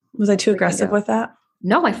Was I too aggressive with that?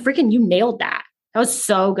 No, you nailed that. That was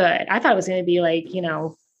so good. I thought it was going to be like,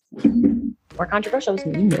 more controversial.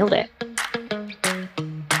 You nailed it.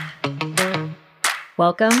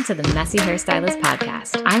 Welcome to the Messy Hairstylist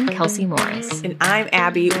Podcast. I'm Kelsey Morris. And I'm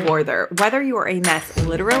Abby Warther. Whether you are a mess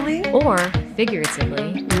literally or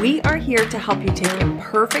figuratively, we are here to help you take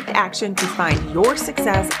imperfect action to find your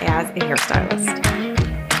success as a hairstylist.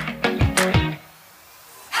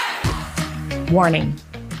 Warning,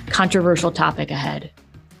 controversial topic ahead.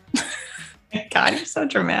 God, you're so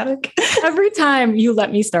dramatic. Every time you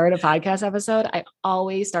let me start a podcast episode, I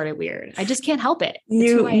always start it weird. I just can't help it.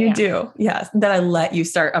 You do. Yes. That I let you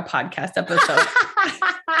start a podcast episode.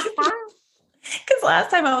 Because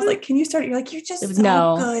last time I was like, can you start it? You're like, you're just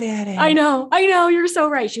so good at it. I know. You're so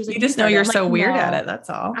right. She was like, you just know you're so weird at it. That's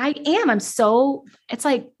all. I am.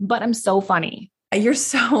 But I'm so funny. You're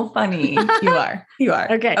so funny. You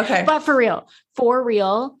are. Okay. But for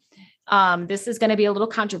real, this is going to be a little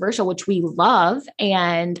controversial, which we love,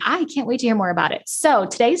 and I can't wait to hear more about it. So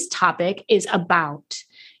today's topic is about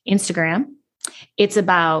Instagram. It's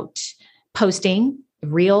about posting,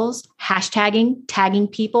 reels, hashtagging, tagging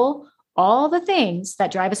people, all the things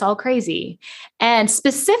that drive us all crazy, and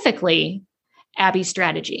specifically Abby's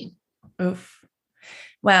strategy. Oof.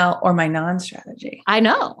 Well, or my non-strategy. I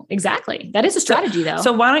know. Exactly. That is a strategy though.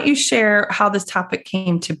 So why don't you share how this topic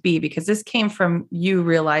came to be? Because this came from you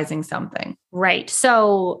realizing something. Right.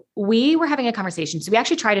 So we were having a conversation. So we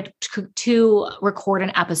actually tried to record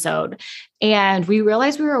an episode, and we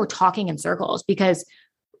realized we were talking in circles because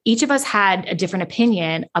each of us had a different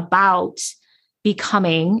opinion about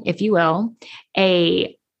becoming, if you will,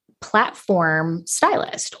 a platform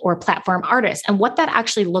stylist or platform artist, and what that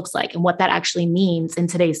actually looks like and what that actually means in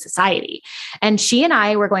today's society. And she and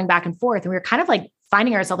I were going back and forth, and we were kind of like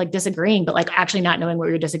finding ourselves like disagreeing, but like actually not knowing what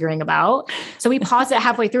we were disagreeing about. So we paused it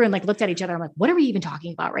halfway through and like looked at each other. I'm like, what are we even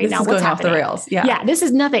talking about right now? What's going happening? Off the rails. Yeah. This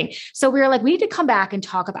is nothing. So we were like, we need to come back and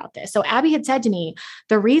talk about this. So Abby had said to me,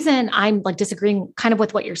 the reason I'm like disagreeing kind of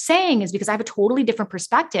with what you're saying is because I have a totally different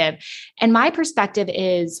perspective. And my perspective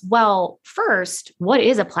is, well, first, what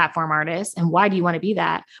is a platform artist and why do you want to be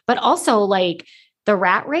that? But also like the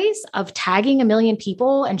rat race of tagging a million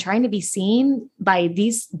people and trying to be seen by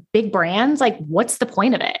these big brands, like what's the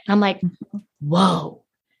point of it? And I'm like, whoa,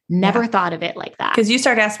 never thought of it like that. Because you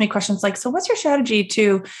started asking me questions like, so what's your strategy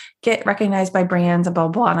to get recognized by brands and blah,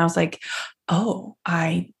 blah, blah. And I was like, oh,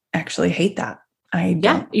 I actually hate that.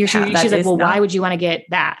 She's like, well, why would you want to get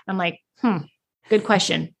that? I'm like, good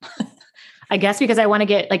question. I guess because I want to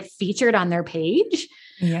get like featured on their page,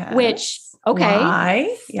 which okay.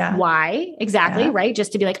 Why? Yeah. Why? Exactly. Yeah. Right.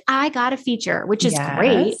 Just to be like, I got a feature, which is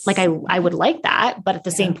great. Like I would like that. But at the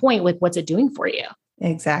same point, with what's it doing for you?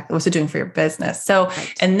 Exactly. What's it doing for your business? So,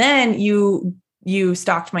 and then you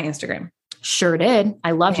stalked my Instagram. Sure did.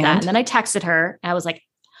 I loved that. And then I texted her and I was like,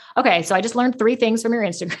 okay, so I just learned 3 things from your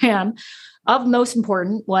Instagram. Of most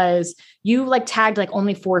important was you like tagged like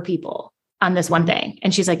only 4 people on this one thing.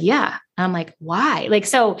 And she's like, yeah. And I'm like, why? Like,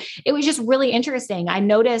 so it was just really interesting. I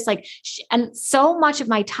noticed like, and so much of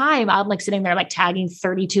my time, I'm like sitting there, like tagging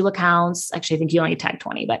 32 accounts. Actually, I think you only tagged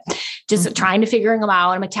 20, but just trying to figuring them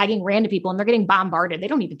out. I'm like tagging random people and they're getting bombarded. They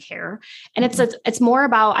don't even care. And it's more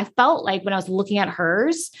about, I felt like when I was looking at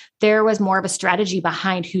hers, there was more of a strategy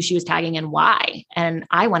behind who she was tagging and why. And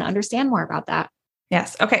I want to understand more about that.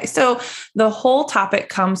 Yes. Okay. So the whole topic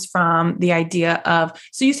comes from the idea of,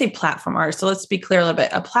 so you say platform artist. So let's be clear a little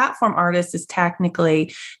bit. A platform artist is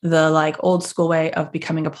technically the like old school way of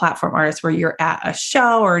becoming a platform artist where you're at a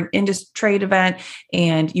show or an industry trade event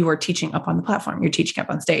and you are teaching up on the platform. You're teaching up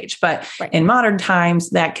on stage. But in modern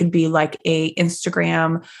times, that could be like a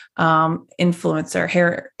Instagram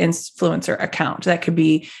hair influencer account. That could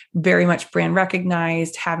be very much brand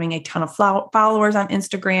recognized, having a ton of followers on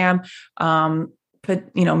Instagram,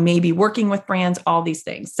 maybe working with brands, all these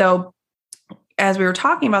things. So as we were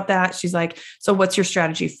talking about that, she's like, so what's your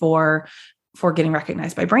strategy for getting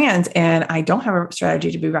recognized by brands? And I don't have a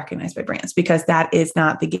strategy to be recognized by brands because that is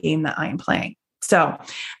not the game that I am playing. So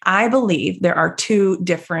I believe there are 2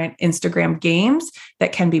 different Instagram games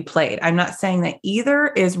that can be played. I'm not saying that either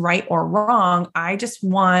is right or wrong. I just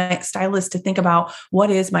want stylists to think about what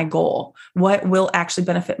is my goal? What will actually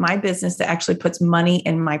benefit my business that actually puts money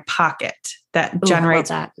in my pocket that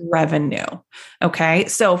generates revenue? Okay.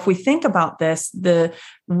 So if we think about this,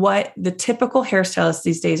 what the typical hairstylists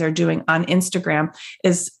these days are doing on Instagram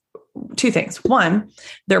is 2 things. One,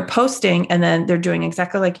 they're posting and then they're doing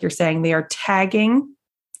exactly like you're saying. They are tagging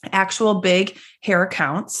actual big hair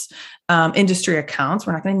accounts, industry accounts.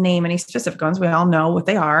 We're not going to name any specific ones. We all know what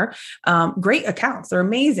they are. Great accounts. They're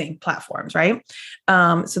amazing platforms, right?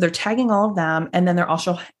 So they're tagging all of them. And then they're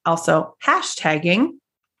also hashtagging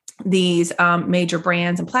these major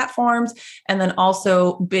brands and platforms. And then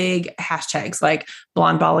also big hashtags like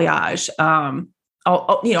blonde balayage,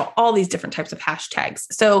 all these different types of hashtags.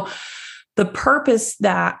 So the purpose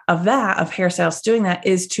of hairstylists doing that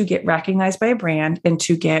is to get recognized by a brand and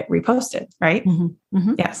to get reposted, right? Mm-hmm.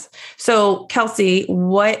 Mm-hmm. Yes. So Kelsey, as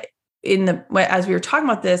we were talking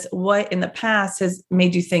about this, what in the past has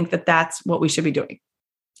made you think that that's what we should be doing?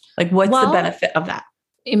 Like, what's the benefit of that?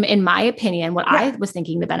 In my opinion, what I was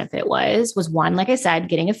thinking the benefit was one, like I said,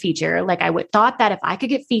 getting a feature. Like thought that if I could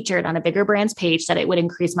get featured on a bigger brand's page, that it would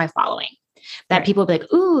increase my following. That people would be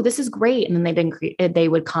like, ooh, this is great. And then they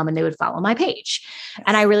would come and they would follow my page. Yes.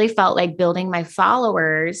 And I really felt like building my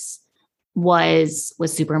followers was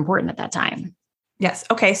super important at that time. Yes.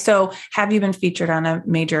 Okay. So have you been featured on a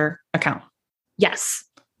major account? Yes.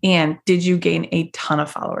 And did you gain a ton of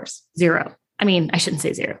followers? 0. I mean, I shouldn't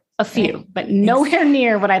say 0, a few, but nowhere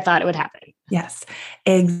near what I thought it would happen. Yes,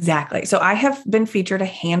 exactly. So I have been featured a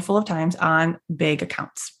handful of times on big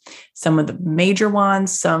accounts, some of the major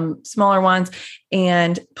ones, some smaller ones,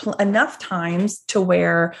 and enough times to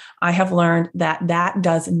where I have learned that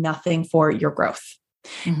does nothing for your growth.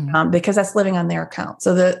 Mm-hmm. Because that's living on their account.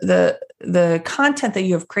 So the content that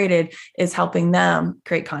you have created is helping them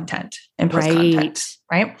create content and post content,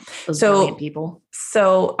 right? Those brilliant people.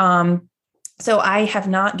 So I have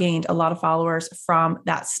not gained a lot of followers from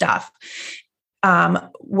that stuff.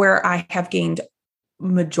 Where I have gained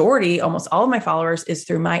almost all of my followers is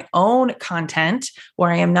through my own content, where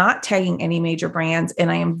I am not tagging any major brands,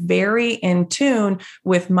 and I am very in tune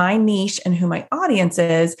with my niche and who my audience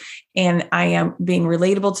is. And I am being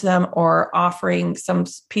relatable to them or offering some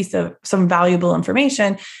valuable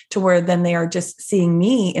information to where then they are just seeing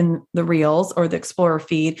me in the Reels or the Explorer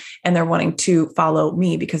feed, and they're wanting to follow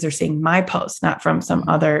me because they're seeing my posts, not from some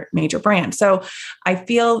other major brand. So I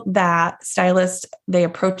feel that stylists, they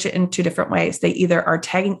approach it in 2 different ways. They either are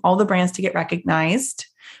tagging all the brands to get recognized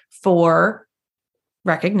for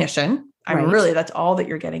recognition. That's all that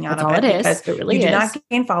you're getting out of it, because you do not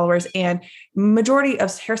gain followers, and majority of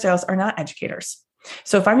hairstylists are not educators.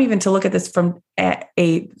 So if I'm even to look at this from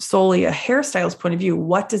solely a hairstylist point of view,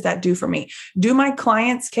 what does that do for me? Do my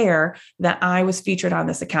clients care that I was featured on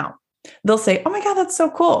this account? They'll say, oh my God, that's so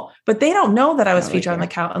cool. But they don't know that I was featured on the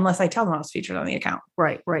account unless I tell them I was featured on the account.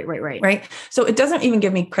 Right. So it doesn't even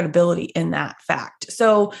give me credibility in that fact.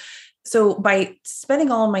 So by spending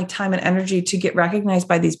all of my time and energy to get recognized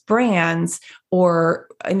by these brands or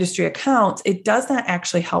industry accounts, it does not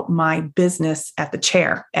actually help my business at the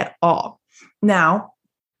chair at all. Now,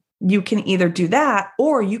 you can either do that,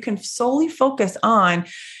 or you can solely focus on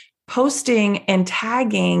posting and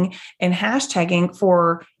tagging and hashtagging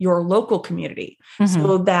for your local community,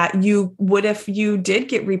 so that if you did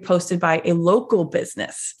get reposted by a local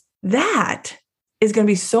business, that is going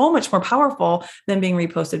to be so much more powerful than being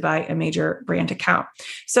reposted by a major brand account.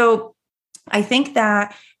 So I think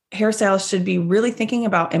that hairstylists should be really thinking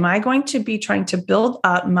about, am I going to be trying to build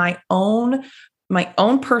up my own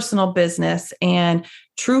personal business and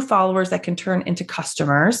true followers that can turn into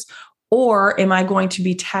customers? Or am I going to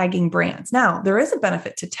be tagging brands? Now, there is a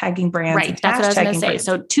benefit to tagging brands. Right. That's what I was going to say.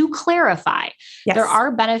 So to clarify, there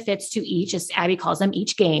are benefits to each, as Abby calls them,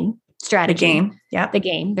 each game strategy. The game. Yeah. The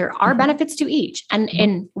game. There are benefits to each.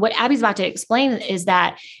 And what Abby's about to explain is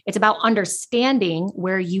that it's about understanding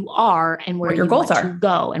where you are and where your goals are to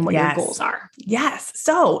go and what your goals are. Yes.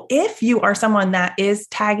 So if you are someone that is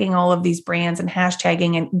tagging all of these brands and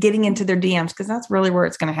hashtagging and getting into their DMs, because that's really where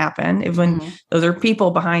it's going to happen, when those are people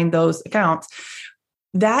behind those accounts,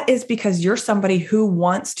 that is because you're somebody who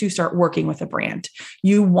wants to start working with a brand.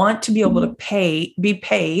 You want to be able to be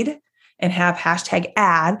paid and have hashtag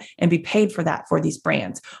ad and be paid for that for these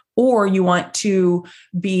brands. Or you want to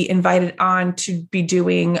be invited on to be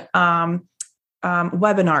doing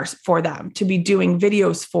webinars for them, to be doing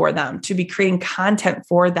videos for them, to be creating content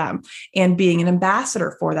for them and being an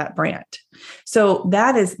ambassador for that brand. So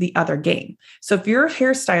that is the other game. So if you're a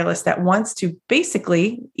hairstylist that wants to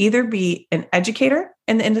basically either be an educator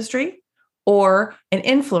in the industry or an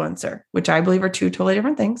influencer, which I believe are 2 totally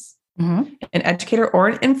different things, an educator or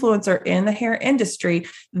an influencer in the hair industry,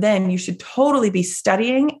 then you should totally be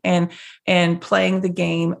studying and playing the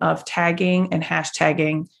game of tagging and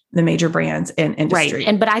hashtagging the major brands in industry.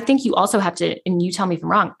 Right. But I think you also have to, and you tell me if I'm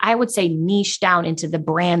wrong, I would say niche down into the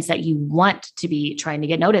brands that you want to be trying to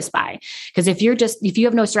get noticed by. Because if you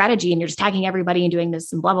have no strategy and you're just tagging everybody and doing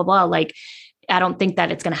this and blah, blah, blah, like I don't think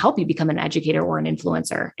that it's going to help you become an educator or an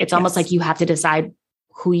influencer. It's almost like you have to decide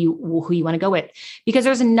who you want to go with, because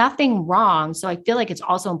there's nothing wrong. So I feel like it's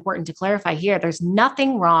also important to clarify here. There's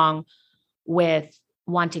nothing wrong with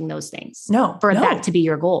wanting those things. For that to be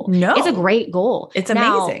your goal. It's a great goal. It's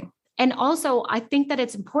amazing. And also I think that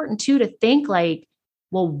it's important too, to think like,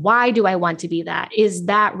 well, why do I want to be that? Is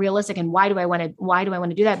that realistic? And why do I want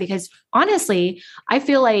to do that? Because honestly, I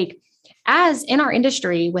feel like as in our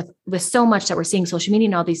industry with so much that we're seeing social media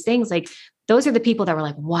and all these things, like those are the people that were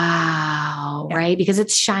like, wow, right? Because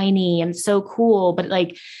it's shiny and so cool, but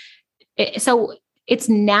like, so it's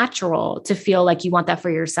natural to feel like you want that for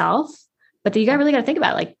yourself, but then you really got to think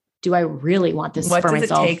about like, do I really want this for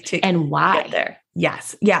myself, and why? Get there?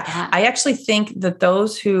 Yes. Yeah. I actually think that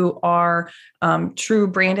those who are true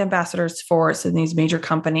brand ambassadors for these major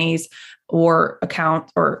companies or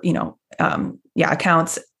accounts or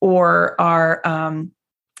are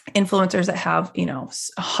influencers that have,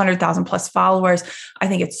 100,000 plus followers. I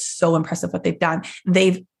think it's so impressive what they've done.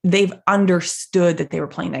 They've understood that they were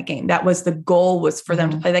playing that game. That was the goal, was for them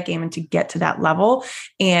to play that game and to get to that level.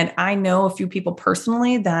 And I know a few people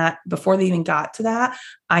personally that before they even got to that,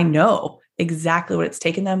 I know exactly what it's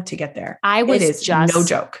taken them to get there. It is just no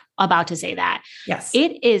joke about to say that. Yes.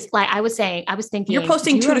 It is like, I was thinking you're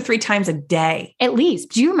posting 2 to 3 times a day. At least.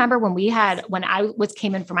 Do you remember when I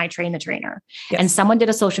came in for my train the trainer and someone did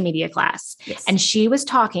a social media class and she was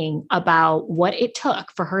talking about what it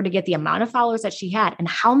took for her to get the amount of followers that she had and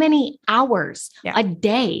how many hours a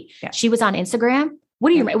day she was on Instagram? What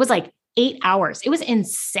do you remember? It was like 8 hours. It was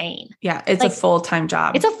insane. Yeah. It's like a full-time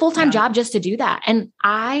job. It's a full-time job just to do that. And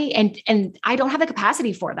I don't have the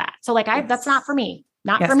capacity for that. So like, that's not for me,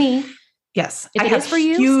 for me. Yes. If it is for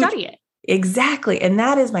you, study it. Exactly. And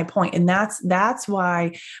that is my point. And that's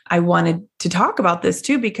why I wanted to talk about this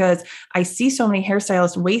too, because I see so many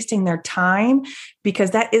hairstylists wasting their time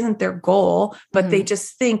because that isn't their goal, but they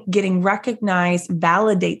just think getting recognized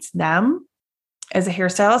validates them as a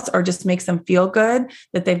hairstylist or just makes them feel good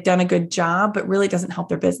that they've done a good job, but really doesn't help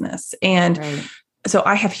their business. And so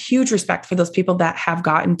I have huge respect for those people that have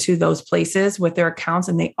gotten to those places with their accounts,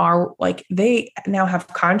 and they now have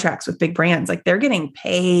contracts with big brands. Like they're getting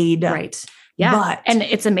paid. Right. Yeah. And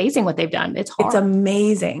it's amazing what they've done. It's hard. It's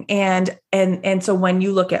amazing. And so when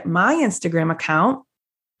you look at my Instagram account,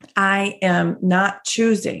 I'm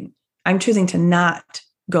choosing to not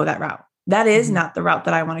go that route. That is not the route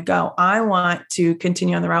that I want to go. I want to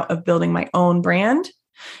continue on the route of building my own brand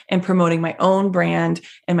and promoting my own brand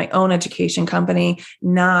and my own education company,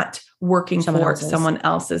 not working for someone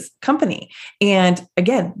else's company. And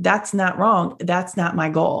again, that's not wrong. That's not my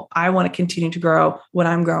goal. I want to continue to grow what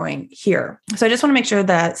I'm growing here. So I just want to make sure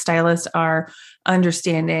that stylists are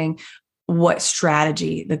understanding what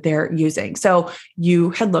strategy that they're using. So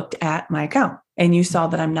you had looked at my account and you saw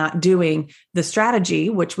that I'm not doing the strategy,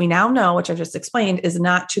 which we now know, which I've just explained, is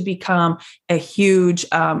not to become a huge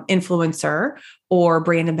influencer or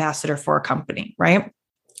brand ambassador for a company, right?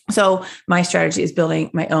 So my strategy is building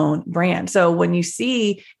my own brand. So when you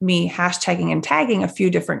see me hashtagging and tagging a few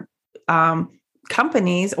different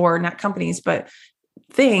companies, or not companies, but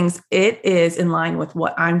things, it is in line with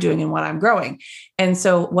what I'm doing and what I'm growing. And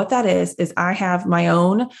so what that is I have my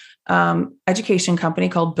own education company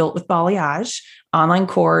called Built with Balayage, online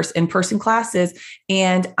course, in-person classes.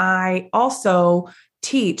 And I also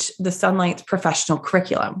teach the Sunlight's professional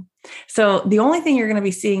curriculum. So the only thing you're going to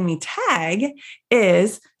be seeing me tag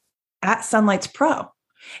is at Sunlight's Pro.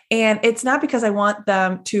 And it's not because I want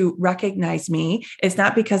them to recognize me. It's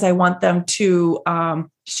not because I want them to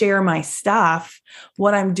share my stuff.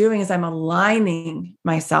 What I'm doing is I'm aligning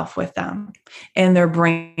myself with them and their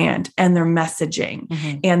brand and their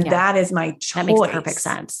messaging. And that is my choice. That makes perfect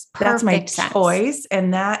sense. That's my choice.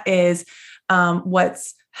 And that is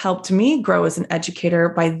what's helped me grow as an educator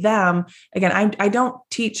by them. Again, I don't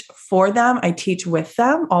teach for them. I teach with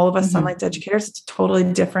them. All of us Sunlight's educators, it's a totally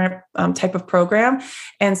different type of program.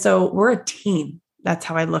 And so we're a team. That's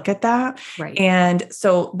how I look at that. Right. And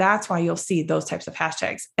so that's why you'll see those types of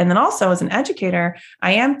hashtags. And then also as an educator,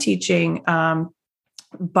 I am teaching, I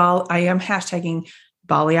am hashtagging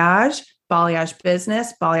balayage, balayage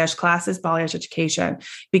business, balayage classes, balayage education,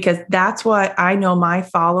 because that's what I know my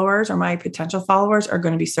followers or my potential followers are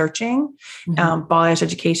going to be searching, balayage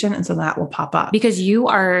education. And so that will pop up. Because you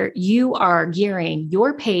are gearing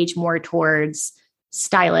your page more towards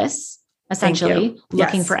stylists, essentially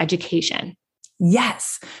looking for education.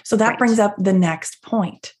 Yes. So that brings up the next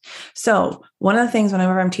point. So one of the things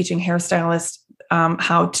whenever I'm teaching hairstylists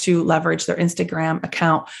how to leverage their Instagram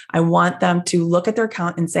account, I want them to look at their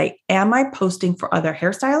account and say, am I posting for other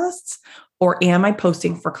hairstylists or am I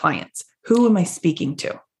posting for clients? Who am I speaking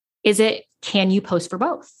to? Can you post for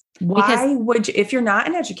both? Why would you, if you're not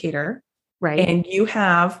an educator, right, and you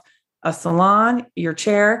have a salon, your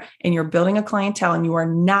chair, and you're building a clientele, and you are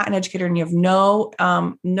not an educator, and you have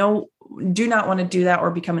do not want to do that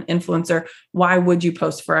or become an influencer, why would you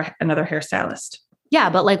post for another hairstylist? Yeah.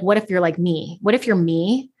 But like, what if you're like me? What if you're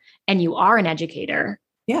me and you are an educator?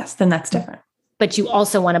 Yes. Then that's different. But you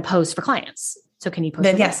also want to post for clients. So can you post?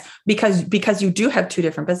 Then yes, because you do have two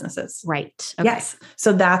different businesses. Right. Okay. Yes.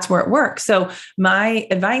 So that's where it works. So my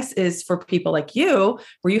advice is for people like you,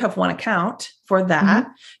 where you have one account for that.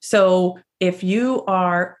 Mm-hmm. So if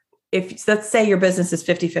let's say your business is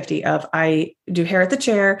 50-50 of I do hair at the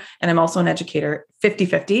chair and I'm also an educator,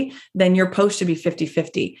 50-50, then your post should be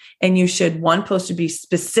 50-50. And one post should be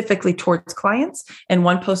specifically towards clients and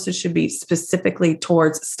one post should be specifically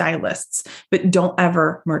towards stylists, but don't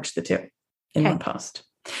ever merge the two in one post.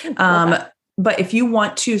 But if you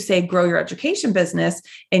want to say grow your education business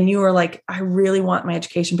and you are like, I really want my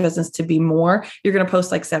education business to be more, you're going to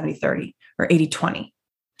post like 70-30 or 80-20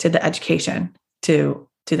 to the education to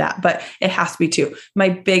that. But it has to be two. My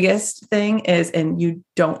biggest thing is, and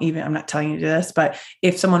I'm not telling you to do this, but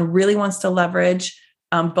if someone really wants to leverage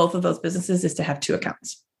both of those businesses is to have two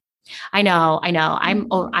accounts. I know.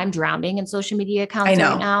 I'm drowning in social media accounts right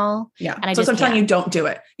now. Yeah. And I'm telling you, don't do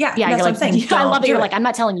it. Yeah. Yeah. That's what I'm saying. I love that you're like, I'm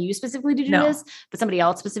not telling you specifically to do this, but somebody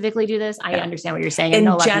else specifically do this. I understand what you're saying. In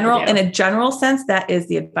a general sense, that is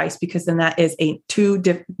the advice, because then that is two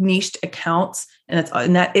niched accounts.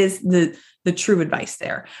 And that is the true advice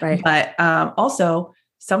there. Right. But also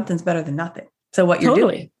something's better than nothing. So what you're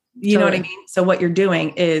doing, you know what I mean? So what you're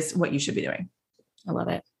doing is what you should be doing. I love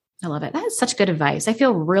it. That is such good advice. I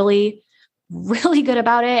feel really, really good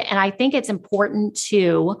about it. And I think it's important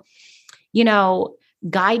to,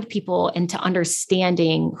 guide people into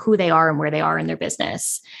understanding who they are and where they are in their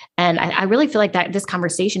business. And I really feel like that this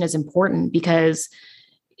conversation is important because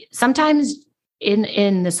sometimes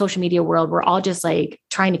in the social media world, we're all just like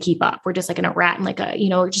trying to keep up. We're just like in a rat and like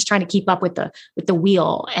we're just trying to keep up with the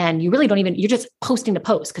wheel. And you really you're just posting to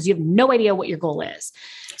post because you have no idea what your goal is.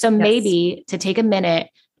 So maybe to take a minute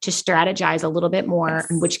to strategize a little bit more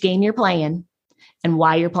on which game you're playing and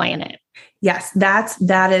why you're playing it. Yes, I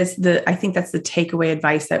think that's the takeaway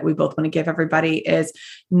advice that we both want to give everybody is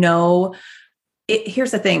here's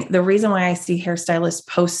the thing. The reason why I see hairstylists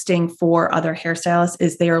posting for other hairstylists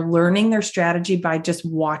is they are learning their strategy by just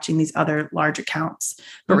watching these other large accounts.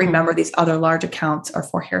 But remember, these other large accounts are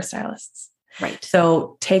for hairstylists. Right.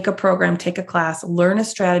 So take a program, take a class, learn a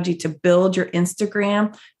strategy to build your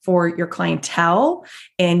Instagram for your clientele,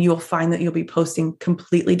 and you'll find that you'll be posting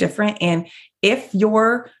completely different. And if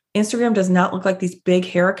your Instagram does not look like these big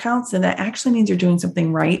hair accounts, then that actually means you're doing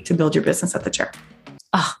something right to build your business at the chair.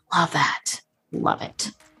 Oh, love that. Love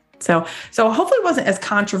it. So hopefully it wasn't as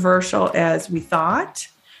controversial as we thought,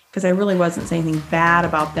 because I really wasn't saying anything bad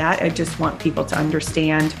about that. I just want people to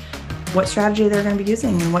understand what strategy they're going to be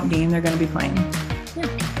using and what game they're going to be playing.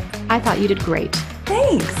 Yeah. I thought you did great.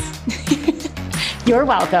 Thanks. You're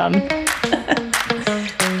welcome.